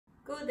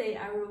Good day,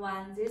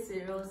 everyone. This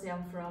is Rosie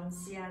from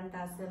Xi'an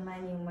Dust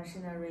Mining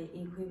Machinery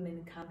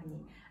Equipment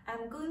Company.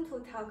 I'm going to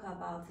talk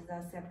about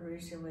the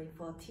separation way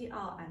for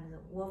Tin&Wolframite and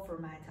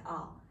Wolframite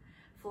ore.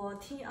 For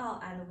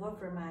Tin&Wolframite and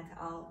Wolframite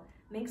ore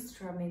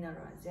mixture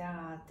minerals, there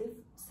are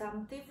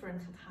some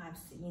different types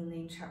in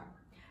nature.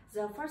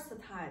 The first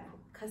type,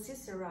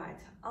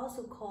 cassiterite,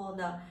 also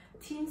called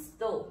tin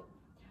stone,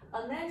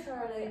 a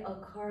naturally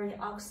occurring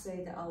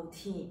oxide of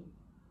tin.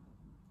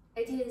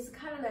 It is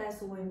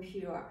colorless when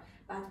pure,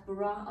 but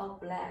brown or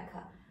black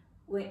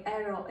when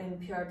aero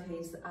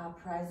impurities are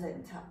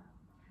present.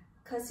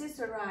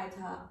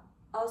 Cassiterite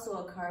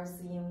also occurs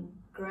in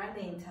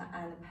granite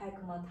and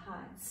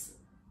pegmatites.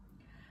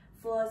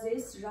 For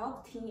this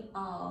rock tin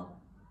ore,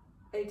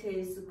 it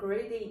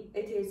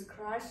is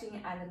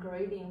crushing and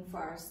grading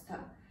first.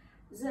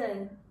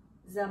 Then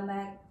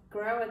the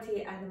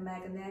gravity and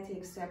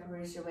magnetic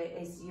separation way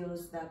is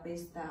used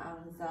based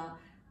on the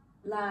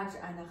large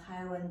and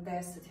high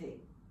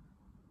density.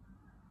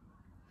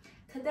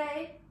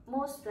 Today,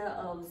 most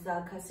of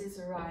the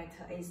cassiterite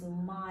is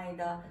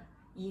mined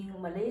in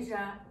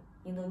Malaysia,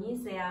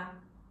 Indonesia,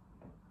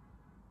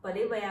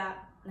 Bolivia,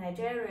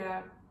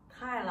 Nigeria,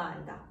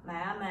 Thailand,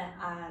 Myanmar,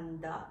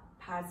 and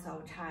parts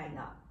of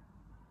China.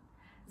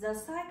 The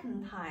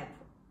second type,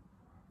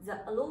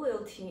 the alluvial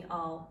tin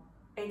ore,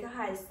 it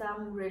has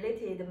some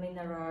related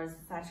minerals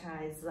such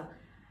as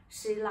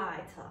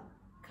scheelite,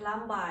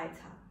 columbite,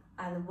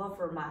 and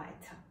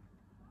wolframite.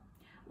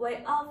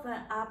 We often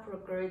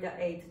upgrade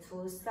it to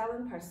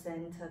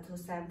 7% to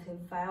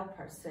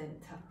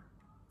 75%.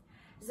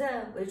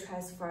 Then we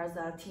transfer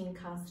the tin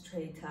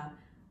concentrate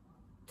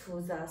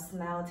to the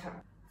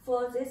smelter.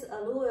 For this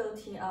alluvial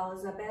tin ore,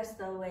 the best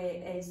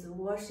way is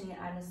washing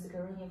and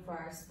screening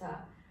first.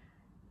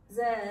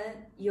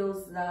 Then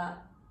use the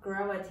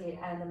gravity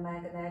and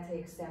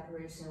magnetic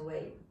separation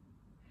way.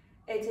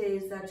 It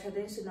is the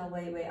traditional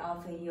way we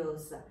often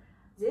use.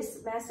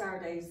 This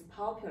method is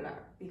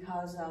popular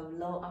because of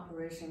low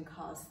operation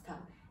cost,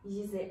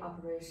 easy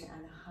operation,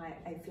 and high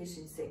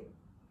efficiency.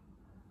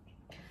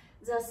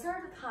 The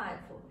third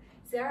type,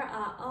 there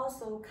are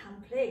also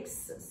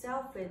complex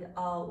sulfide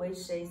ore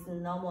which is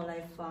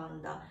normally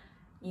found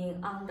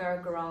in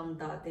underground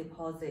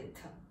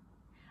deposit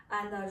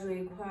and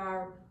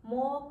require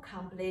more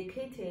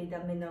complicated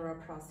mineral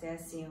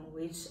processing,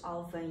 which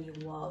often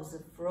involves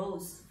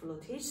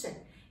flotation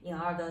in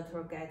order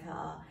to get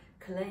a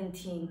clean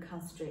tin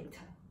concentrate.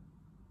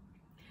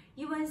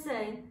 Even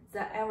then,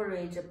 the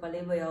average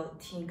Bolivian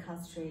tin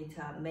concentrate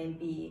may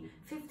be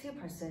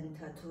 50%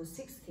 to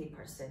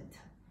 60%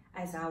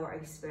 as our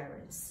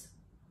experience.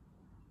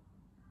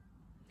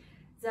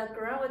 The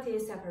gravity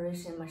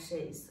separation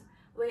machines.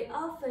 We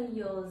often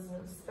use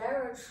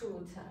spiral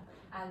chute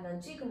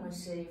and jig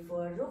machine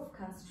for roof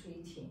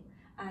concentrating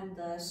and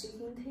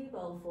sheeting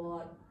table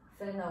for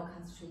final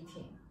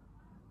concentrating.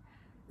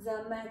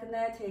 The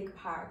magnetic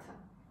part.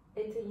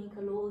 It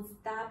includes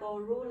double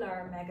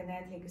ruler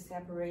magnetic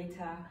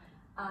separator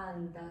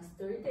and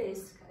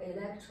 3-disc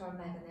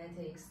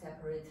electromagnetic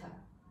separator.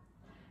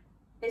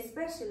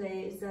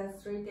 Especially the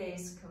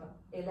 3-disc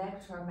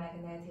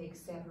electromagnetic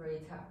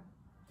separator.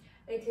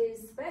 It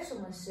is special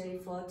machine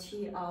for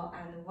tin ore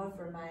and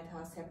wolframite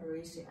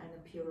separation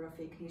and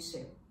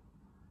purification.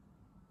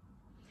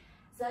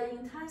 The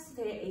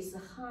intensity is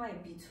high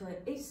between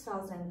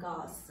 8,000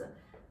 Gauss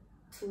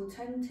to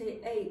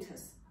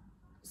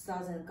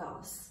 28,000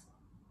 Gauss.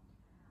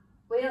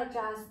 We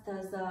adjust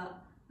the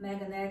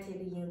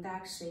magnetic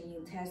induction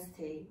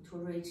intensity to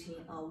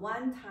reaching a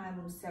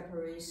one-time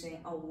separation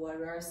of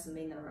various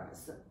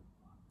minerals.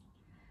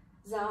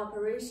 The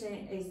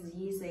operation is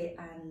easy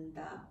and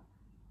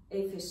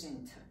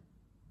efficient.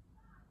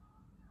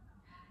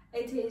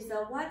 It is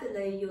a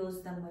widely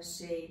used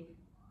machine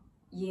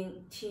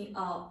in tin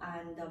ore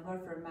and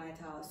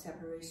wolframite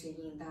separation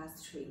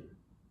industry.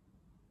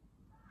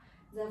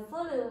 The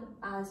following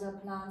are the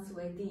plants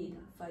we did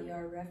for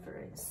your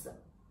reference.